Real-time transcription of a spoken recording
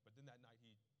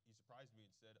surprised me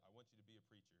and said, I want you to be a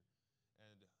preacher.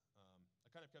 And I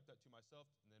kind of kept that to myself.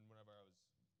 And then whenever I was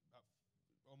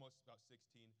almost about 16,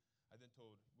 I then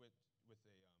went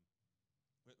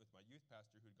with my youth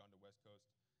pastor who had gone to West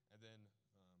Coast. And then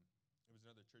it was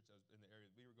another church that was in the area.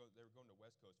 They were going to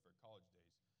West Coast for college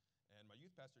days. And my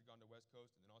youth pastor had gone to West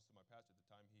Coast, and then also my pastor at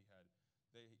the time, his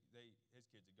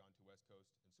kids had gone to West Coast.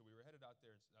 And so we were headed out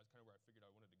there, and that's kind of where I figured I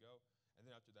wanted to go. And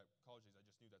then after that college days, I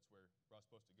just knew that's where I was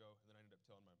supposed to go. And then I ended up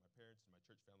telling my parents and my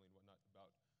church family and whatnot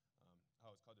about how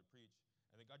I was called to preach.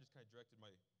 And then God just kind of directed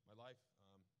my life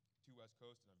to West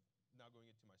Coast, and I'm now going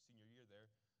into my senior year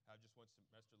there. I have just one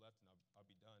semester left, and I'll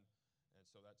be done. And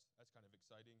so that's kind of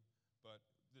exciting. But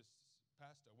this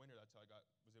past winter, that's how I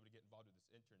was able to get involved with this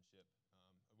internship.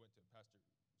 I went to a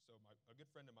good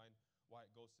friend of mine,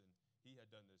 Wyatt Golson, he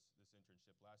had done this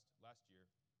internship last year,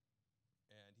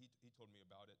 and he told me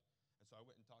about it. And so I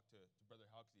went and talked to Brother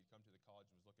Hal, because he'd come to the college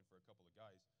and was looking for a couple of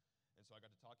guys. And so I got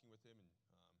to talking with him and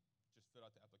just filled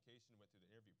out the application, went through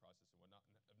the interview process and whatnot.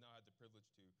 And I've now had the privilege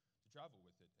to travel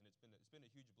with it, and it's been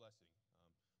a huge blessing.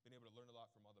 Been able to learn a lot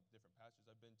from all the different pastors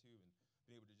I've been to, and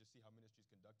been able to just see how ministry is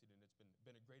conducted, and it's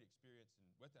been a great experience. And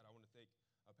with that, I want to thank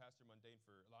Pastor Mundane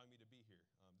for allowing me to be here.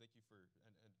 Thank you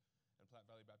and Platte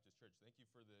Valley Baptist Church. Thank you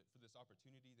for this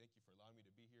opportunity. Thank you for allowing me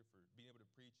to be here, for being able to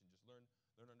preach and just learn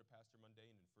under Pastor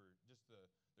Mundane, and for just the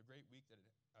great week that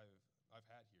I've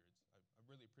had here. I'm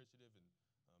really appreciative, and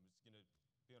it's going to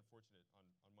be unfortunate on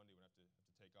Monday when I have to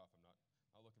take off. I'm not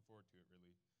looking forward to it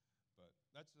really, but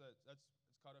that's it's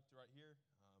caught up to right here.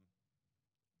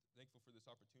 Thankful for this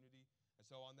opportunity. And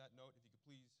so on that note, if you could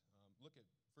please look at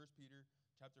 1 Peter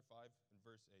chapter 5 and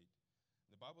verse 8.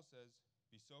 And the Bible says,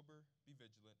 "Be sober, be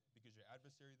vigilant, because your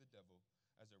adversary the devil,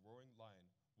 as a roaring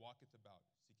lion, walketh about,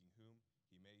 seeking whom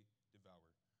he may devour."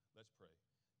 Let's pray.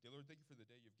 Dear Lord, thank you for the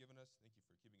day you've given us. Thank you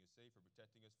for keeping us safe, for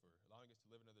protecting us, for allowing us to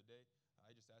live another day.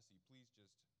 I just ask that you please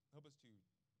just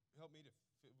help me to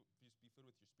just be filled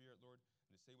with your Spirit, Lord,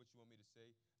 and to say what you want me to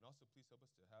say. And also please help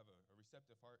us to have a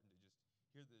receptive heart and to just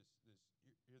hear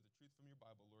hear the truth from your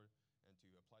Bible, Lord, and to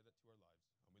apply that to our lives.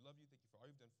 We love you. Thank you for all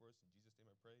you've done for us. In Jesus'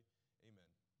 name I pray. Amen.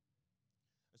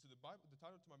 And so the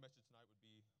title to my message tonight would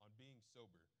be on being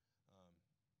sober.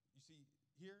 You see,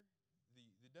 here,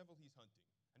 the devil, he's hunting.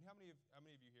 And how many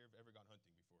of you here have ever gone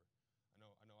hunting before?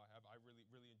 I know I have. I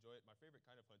really enjoy it. My favorite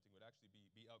kind of hunting would actually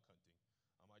be elk hunting.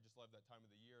 I just love that time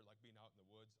of the year, like being out in the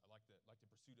woods. I like the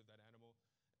pursuit of that animal.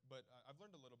 But I've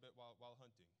learned a little bit while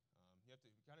hunting. You have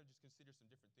to kind of just consider some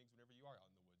different things whenever you are out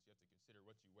in the woods. You have to consider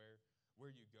what you wear,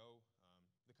 where you go,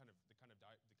 the kind of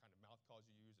mouth calls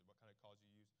you use, and what kind of calls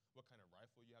you use, what kind of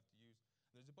rifle you have to use.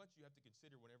 And there's a bunch you have to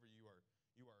consider whenever you're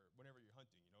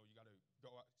hunting. You know, you got to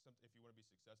go out. If you want to be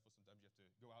successful, sometimes you have to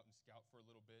go out and scout for a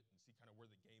little bit and see kind of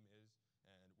where the game is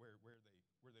and where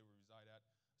they reside at.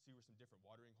 See where some different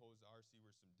watering holes are. See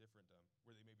where some different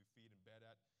where they maybe feed and bed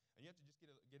at. And you have to just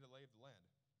get a lay of the land.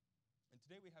 And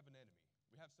today we have an enemy.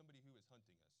 We have somebody who is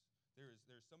hunting us.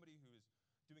 There's somebody who is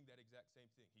doing that exact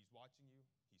same thing. He's watching you.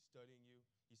 He's studying you.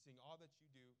 He's seeing all that you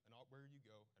do and where you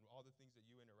go and all the things that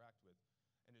you interact with,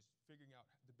 and is figuring out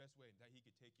the best way that he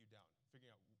could take you down,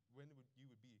 figuring out when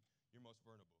you would be your most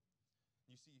vulnerable.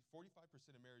 You see, 45%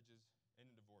 of marriages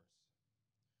end in divorce.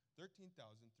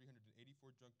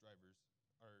 13,384 drunk drivers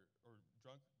or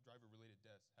drunk driver-related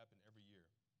deaths happen every year.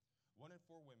 1 in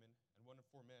 4 women and 1 in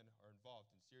 4 men are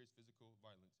involved in serious physical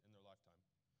violence in their lifetime.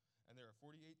 And there are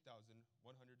 48,103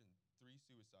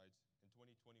 suicides in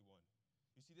 2021.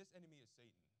 You see, this enemy is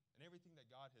Satan. And everything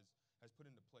that God has put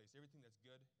into place, everything that's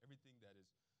good, everything that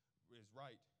is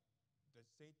right, that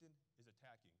Satan is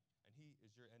attacking. And he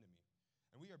is your enemy.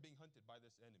 And we are being hunted by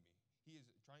this enemy. He is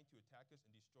trying to attack us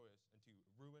and destroy us and to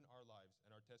ruin our lives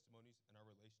and our testimonies and our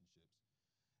relationships.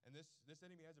 And this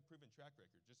enemy has a proven track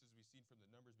record, just as we've seen from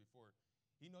the numbers before.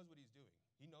 He knows what he's doing.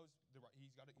 He knows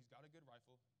he's got a good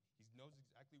rifle. He knows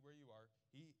exactly where you are.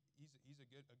 He's a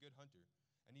good hunter,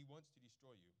 and he wants to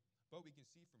destroy you. But we can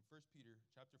see from 1 Peter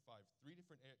chapter 5 3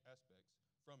 different aspects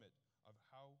from it of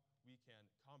how we can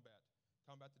combat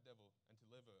the devil and to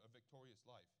live a victorious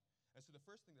life. And so the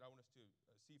first thing that I want us to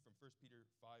see from 1 Peter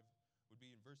 5 would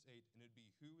be in verse 8, and it would be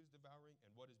who is devouring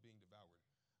and what is being devoured.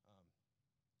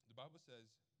 The Bible says,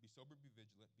 "Be sober, be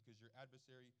vigilant, because your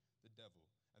adversary, the devil."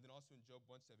 And then also in Job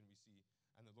 1:7 we see,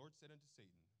 "And the Lord said unto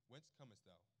Satan, Whence comest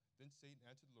thou? Then Satan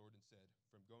answered the Lord and said,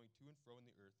 From going to and fro in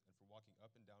the earth, and from walking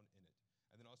up and down in it."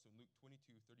 And then also in Luke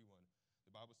 22:31,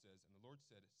 the Bible says, "And the Lord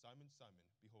said, Simon, Simon,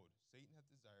 behold, Satan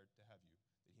hath desired to have you,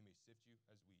 that he may sift you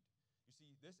as wheat." You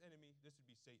see, this enemy, this would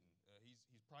be Satan.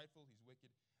 He's prideful, he's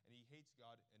wicked, and he hates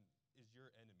God and is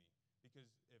your enemy. Because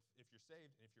if you're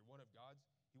saved and if you're one of God's,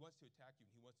 he wants to attack you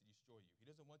and he wants to destroy you. He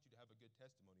doesn't wants you to have a good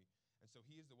testimony. And so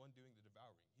he is the one doing the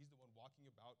devouring. He's the one walking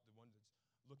about, the one that's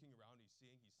looking around. He's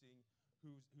seeing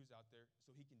who's out there,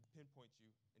 so he can pinpoint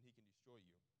you and he can destroy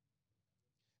you.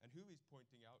 And who he's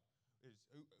pointing out is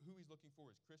who he's looking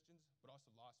for is Christians, but also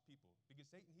lost people. Because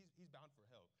Satan, he's bound for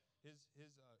hell. His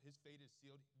fate is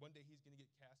sealed. One day he's going to get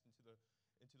cast into the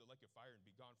lake of fire and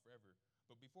be gone forever.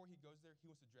 But before he goes there, he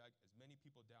wants to drag as many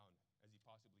people down as he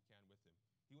possibly can with him.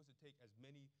 He wants to take as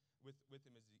many with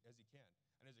him as he can.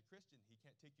 And as a Christian, he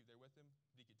can't take you there with him,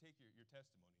 but he can take your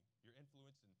testimony, your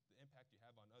influence, and the impact you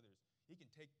have on others. He can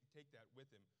take that with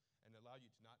him and allow you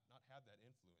to not have that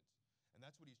influence. And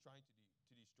that's what he's trying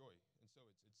to destroy. And so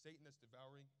it's Satan that's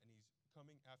devouring, and he's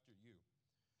coming after you.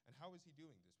 And how is he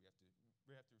doing this?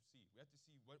 We have to see. We have to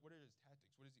see what are his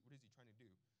tactics. What is he trying to do?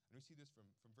 And we see this from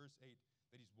verse 8,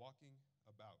 that he's walking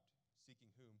about,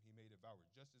 seeking whom he may devour,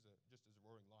 just as a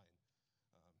roaring lion.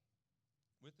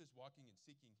 With this walking and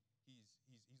seeking,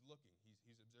 he's looking,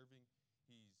 he's observing.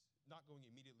 He's not going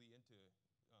immediately into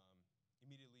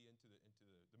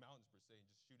the mountains per se and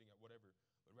just shooting at whatever,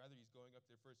 but rather he's going up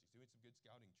there first. He's doing some good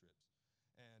scouting trips.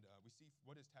 And we see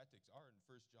what his tactics are in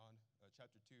 1 John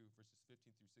chapter 2, verses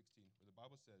 15 through 16, where the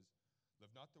Bible says, "Love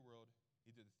not the world,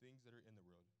 neither the things that are in the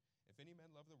world. If any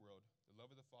man love the world, the love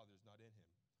of the Father is not in him.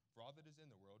 For all that is in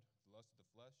the world, the lust of the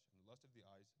flesh, and the lust of the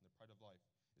eyes, and the pride of life,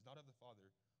 is not of the Father,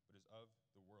 but is of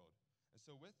the world." And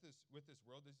so with this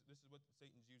world, this is what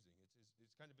Satan's using.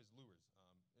 It's kind of his lures.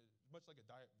 Much like a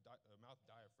mouth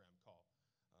diaphragm call.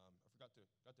 I forgot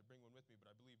to bring one with me, but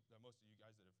I believe that most of you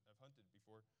guys that have hunted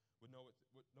before would know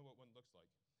what one looks like.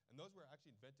 And those were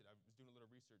actually invented. I was doing a little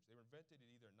research. They were invented in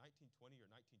either 1920 or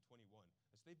 1921.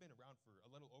 And so they've been around for a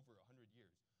little over 100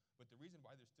 years. But the reason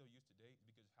why they're still used today is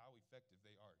because how effective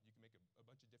they are. You can make a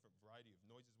bunch of different variety of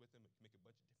noises with them. It can make a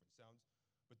bunch of different sounds.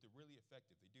 But they're really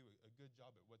effective. They do a good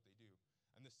job at what they do.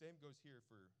 And the same goes here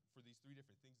for these three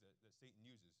different things that Satan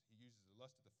uses. He uses the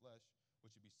lust of the flesh,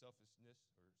 which would be selfishness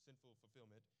or sinful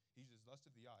fulfillment. He uses lust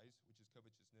of the eyes, which is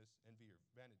covetousness, envy, or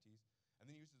vanities. And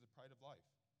then he uses the pride of life.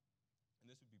 And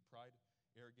this would be pride,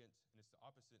 arrogance, and it's the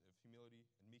opposite of humility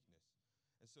and meekness.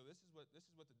 And so this is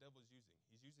what the devil is using.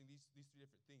 He's using these three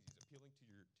different things. He's appealing to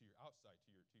your outside,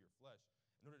 to your flesh,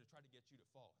 in order to try to get you to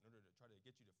fall, in order to try to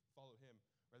get you to follow him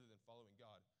rather than following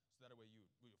God. So that way you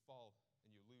fall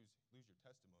and you lose your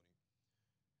testimony.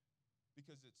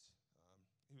 Because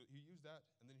he'll use that,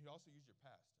 and then he'll also use your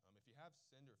past. If you have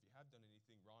sinned or if you have done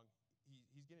anything wrong,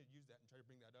 he's going to use that and try to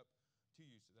bring that up to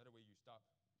you, so that way you stop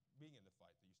being in the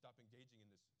fight, that you stop engaging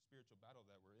in this spiritual battle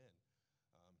that we're in.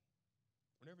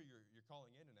 Whenever you're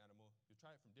calling in an animal, you'll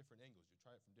try it from different angles. You'll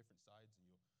try it from different sides, and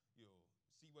you'll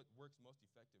see what works most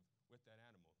effective with that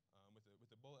animal.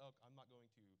 With a bull elk, I'm not going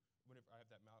to, whenever I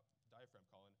have that mouth diaphragm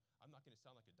calling, I'm not going to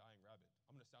sound like a dying rabbit.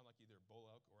 I'm going to sound like either a bull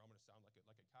elk or I'm going to sound like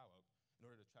a cow elk in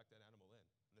order to attract that animal in.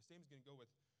 And the same is going to go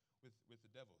with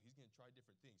the devil. He's going to try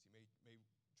different things. He may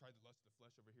try the lust of the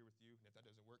flesh over here with you, and if that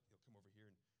doesn't work, he'll come over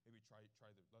here and maybe try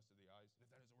the lust of the eyes. And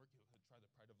if that doesn't work, he'll try the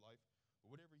pride of life.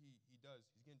 But whatever he does,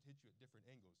 he's going to hit you at different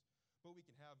angles. But we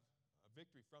can have a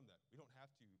victory from that. We don't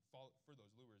have to fall for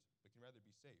those lures, but can rather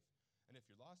be safe. And if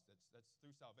you're lost, that's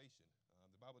through salvation.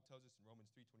 The Bible tells us in Romans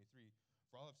 3:23,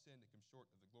 "For all have sinned and come short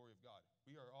of the glory of God."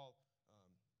 We are all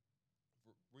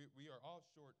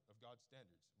short of God's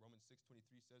standards. Romans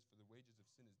 6:23 says, "For the wages of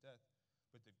sin is death,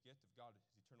 but the gift of God is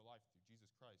eternal life through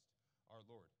Jesus Christ our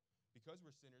Lord." Because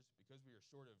we're sinners, because we are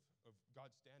short of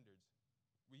God's standards,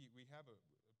 we have a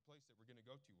place that we're going to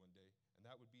go to one day, and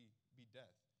that would be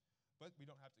death. But we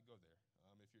don't have to go there.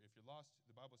 If you're lost,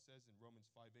 the Bible says in Romans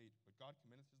 5:8, "But God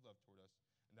commendeth his love toward us,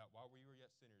 and that while we were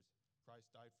yet sinners,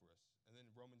 Christ died for us." And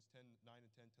then Romans 10:9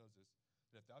 and 10 tells us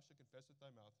that if thou shalt confess with thy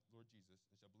mouth the Lord Jesus,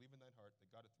 and shalt believe in thine heart that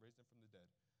God hath raised him from the dead,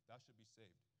 thou shalt be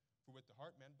saved. For with the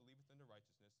heart man believeth unto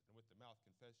righteousness, and with the mouth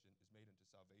confession is made unto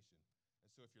salvation.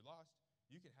 And so if you're lost,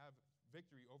 you can have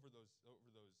victory over those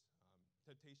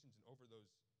temptations and over those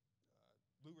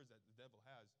lures that the devil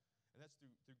has, and that's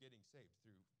through getting saved,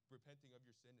 through repenting of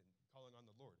your sin and calling on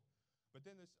the Lord. But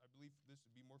then I believe this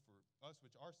would be more for us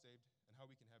which are saved, and how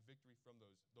we can have victory from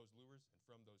those lures and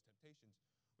from those temptations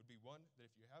would be, one, that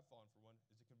if you have fallen for one,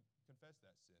 is to confess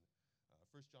that sin.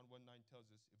 1 John 1:9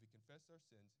 tells us, "If we confess our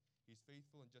sins, he's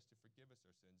faithful and just to forgive us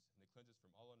our sins and to cleanse us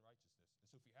from all unrighteousness." And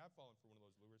so if we have fallen for one of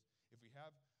those lures, if we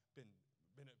have been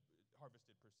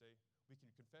harvested per se, we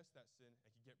can confess that sin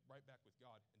and can get right back with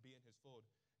God and be in his fold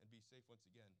and be safe once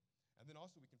again. And then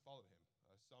also we can follow him.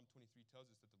 Psalm 23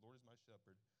 tells us that the Lord is my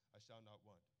shepherd, I shall not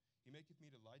want. He maketh me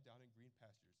to lie down in green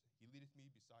pastures. He leadeth me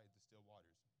beside the still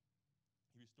waters.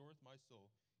 He restoreth my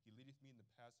soul. He leadeth me in the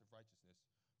paths of righteousness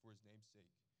for his name's sake.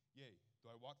 Yea,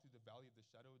 though I walk through the valley of the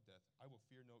shadow of death, I will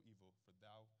fear no evil, for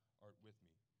thou art with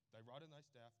me. Thy rod and thy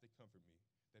staff, they comfort me.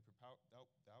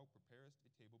 Thou preparest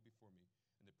a table before me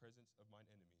in the presence of mine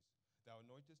enemies. Thou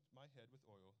anointest my head with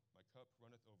oil, my cup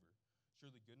runneth over.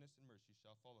 Surely goodness and mercy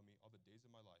shall follow me all the days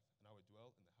of my life, and I will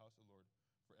dwell in the house of the Lord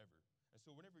forever. And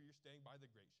so whenever you're staying by the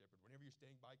great shepherd, whenever you're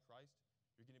staying by Christ,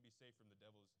 you're going to be safe from the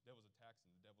devil's attacks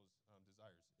and the devil's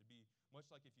desires. It'd be much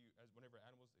like if you, as whenever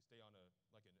animals, they stay on a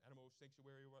like an animal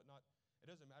sanctuary or whatnot.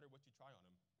 It doesn't matter what you try on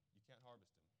them, you can't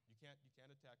harvest them. You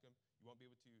can't attack them. You won't be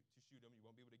able to shoot them. You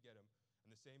won't be able to get them.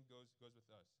 And the same goes with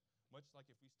us. Much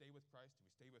like if we stay with Christ and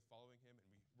we stay with following Him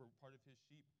and we're part of His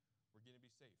sheep, we're going to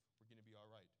be safe. We're going to be all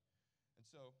right. And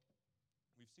so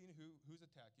we've seen who's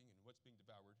attacking and what's being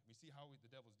devoured. We see how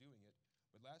the devil's doing it.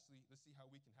 But lastly, let's see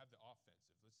how we can have the offensive.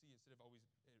 Let's see, instead of always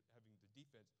having the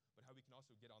defense, but how we can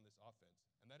also get on this offense.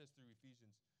 And that is through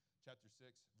Ephesians chapter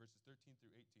 6, verses 13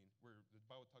 through 18, where the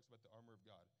Bible talks about the armor of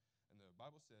God. And the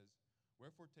Bible says,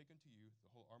 wherefore take unto you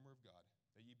the whole armor of God,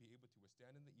 that ye be able to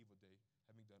withstand in the evil day,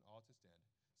 having done all to stand.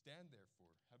 Stand therefore,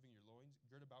 having your loins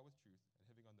girt about with truth, and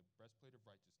having on the breastplate of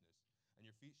righteousness, and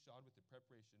your feet shod with the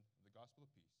preparation of the gospel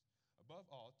of peace. Above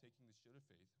all, taking the shield of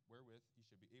faith, wherewith ye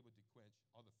shall be able to quench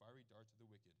all the fiery darts of the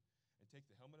wicked, and take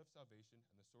the helmet of salvation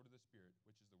and the sword of the Spirit,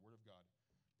 which is the word of God,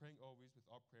 praying always with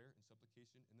all prayer and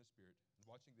supplication in the Spirit, and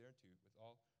watching thereunto with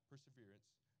all perseverance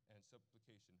and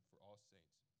supplication for all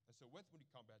saints. And so when we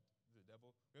combat the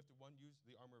devil, we have to, one, use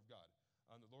the armor of God.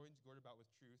 The loins girded about with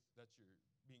truth, that's your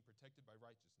being protected by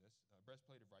righteousness,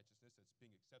 breastplate of righteousness, that's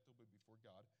being acceptable before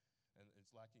God, and it's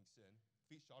lacking sin.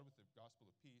 Feet shod with the gospel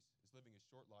of peace is living a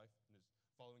short life and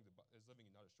is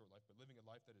living not a short life, but living a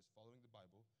life that is following the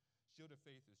Bible. Shield of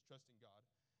faith is trusting God,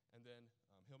 and then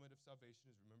helmet of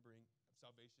salvation is remembering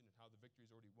salvation and how the victory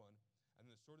is already won. And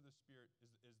then the sword of the Spirit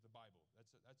is the Bible.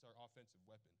 That's our offensive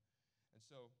weapon. And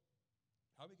so,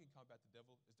 how we can combat the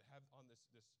devil is to have on this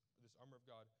armor of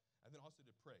God, and then also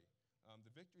to pray.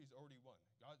 The victory is already won.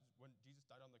 When Jesus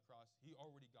died on the cross, He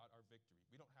already got our victory.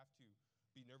 We don't have to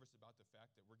be nervous about the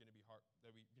fact that we're going to be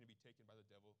taken by the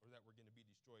devil or that we're going to be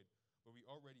destroyed, but we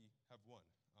already have won.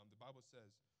 The Bible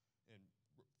says in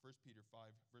 1 Peter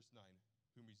 5, verse 9,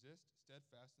 whom resist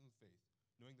steadfast in the faith,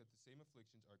 knowing that the same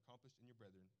afflictions are accomplished in your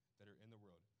brethren that are in the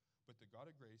world. But the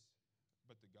God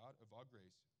of all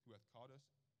grace, who hath called us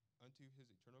unto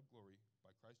His eternal glory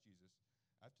by Christ Jesus,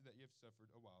 after that ye have suffered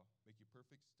a while, make you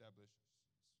perfect, establish,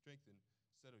 strengthen,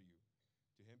 settle you.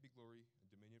 To Him be glory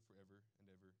and dominion forever and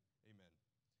ever. Amen.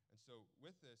 And so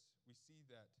with this, we see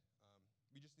that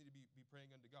we just need to be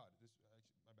praying unto God.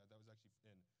 That was actually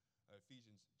in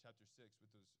Ephesians chapter 6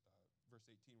 with those verse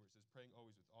 18 where it says, praying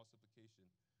always with all supplication,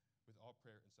 with all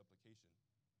prayer and supplication.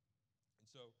 And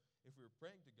so if we're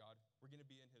praying to God, we're going to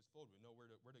be in His fold. We know where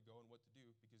to go and what to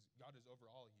do because God is over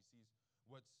all. He sees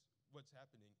what's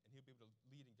happening, and He'll be able to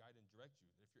lead and guide and direct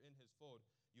you. And if you're in His fold,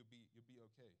 you'll be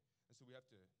okay. And so we have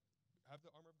to have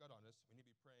the armor of God on us. We need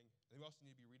to be praying, and we also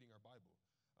need to be reading our Bible.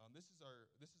 This is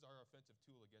our offensive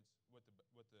tool against what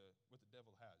the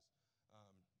devil has.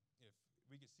 If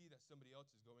we can see that somebody else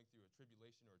is going through a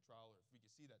tribulation or a trial, or if we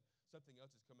can see that something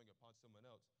else is coming upon someone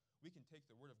else, we can take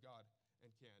the Word of God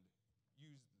and can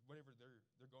use whatever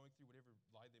they're going through, whatever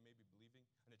lie they may be believing,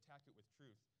 and attack it with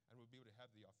truth, and we'll be able to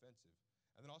have the offensive.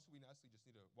 And then also we lastly just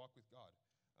need to walk with God.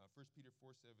 1 Peter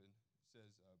 4:7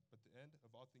 says, but the end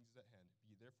of all things is at hand.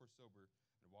 Be ye therefore sober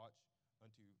and watch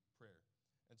unto prayer.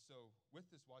 And so with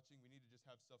this watching, we need to just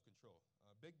have self-control.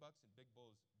 Big bucks and big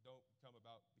bulls don't come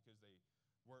about because they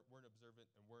weren't observant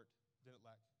and didn't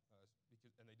lack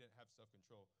and they didn't have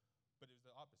self-control. But it was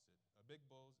the opposite. Big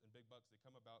bulls and big bucks, they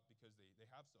come about because they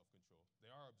have self-control.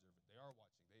 They are observant. They are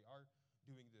watching. They are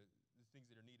doing the things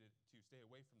that are needed to stay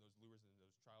away from those lures and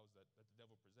those trials that the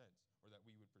devil presents or that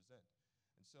we would present.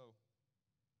 And so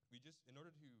we just, in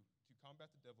order to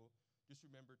combat the devil, just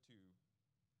remember to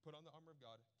put on the armor of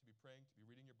God, to be praying, to be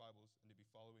reading your Bibles, and to be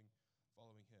following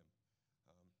Him.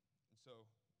 And so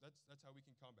that's how we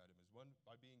can combat him, is one,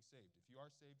 by being saved. If you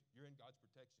are saved, you're in God's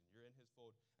protection. You're in His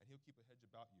fold, and He'll keep a hedge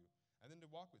about you. And then to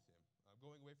walk with Him.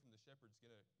 Going away from the shepherd's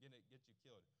gonna get you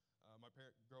killed.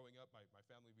 Growing up, my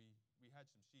family, we had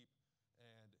some sheep,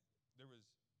 and there was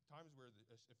times where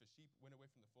if a sheep went away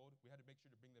from the fold, we had to make sure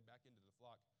to bring them back into the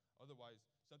flock. Otherwise,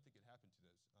 something could happen to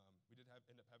those. We did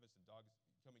end up having some dogs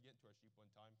come and get into our sheep one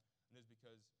time, and it was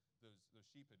because those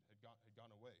sheep had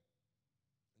gone away.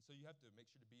 And so you have to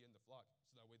make sure to be in the flock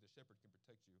so that way the shepherd can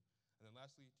protect you. And then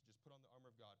lastly, to just put on the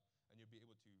armor of God, and you'll be able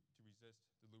to resist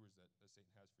the lures that Satan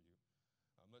has for you.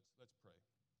 Let's pray.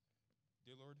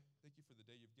 Dear Lord, thank you for the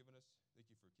day you've given us. Thank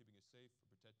you for keeping us safe,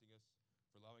 for protecting us,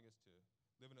 for allowing us to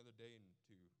live another day and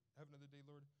to have another day,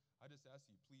 Lord. I just ask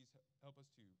you, please help us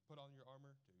to put on your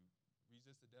armor, to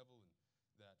resist the devil, and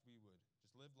that we would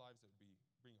just live lives that would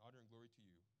bring honor and glory to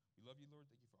you. We love you, Lord.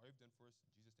 Thank you for all you've done for us.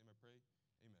 In Jesus' name I pray.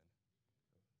 Amen.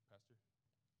 Pastor?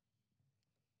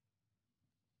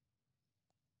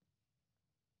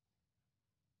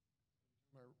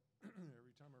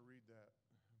 Every time I read that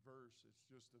verse, it's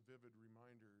just a vivid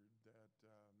reminder that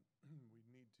we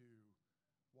need to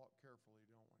walk carefully,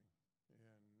 don't we?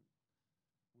 And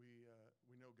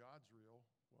we know God's real.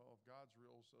 Well, if God's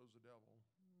real, so's the devil.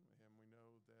 And we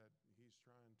know that he's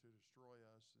trying to destroy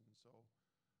us. And so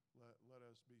let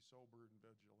us be sober and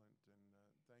vigilant. And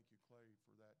thank you, Clay,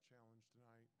 for that challenge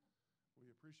tonight.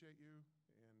 We appreciate you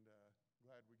and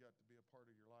glad we got to be a part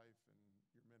of your life and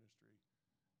your ministry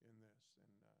in this. And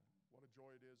what a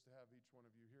joy it is to have each one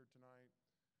of you here tonight.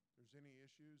 If there's any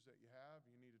issues that you have,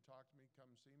 you need to talk to me,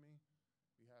 come see me.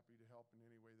 Be happy to help in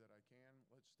any way that I can.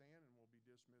 Let's stand and we'll be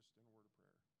dismissed in a word of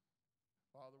prayer.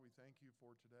 Father, we thank you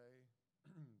for today.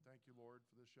 Thank you, Lord,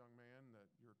 for this young man that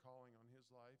you're calling on his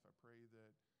life. I pray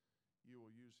that you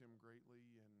will use him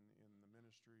greatly in the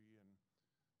ministry. And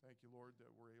thank you, Lord,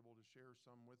 that we're able to share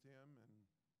some with him. And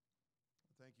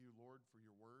thank you, Lord, for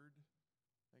your word.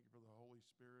 Thank you for the Holy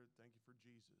Spirit. Thank you for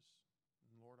Jesus.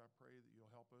 And Lord, I pray that you'll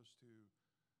help us to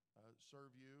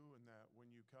serve you, and that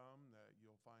when you come, that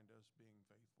you'll find us being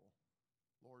faithful.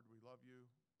 Lord, we love you.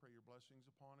 Pray your blessings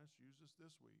upon us. Use us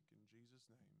this week. In Jesus'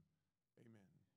 name, amen.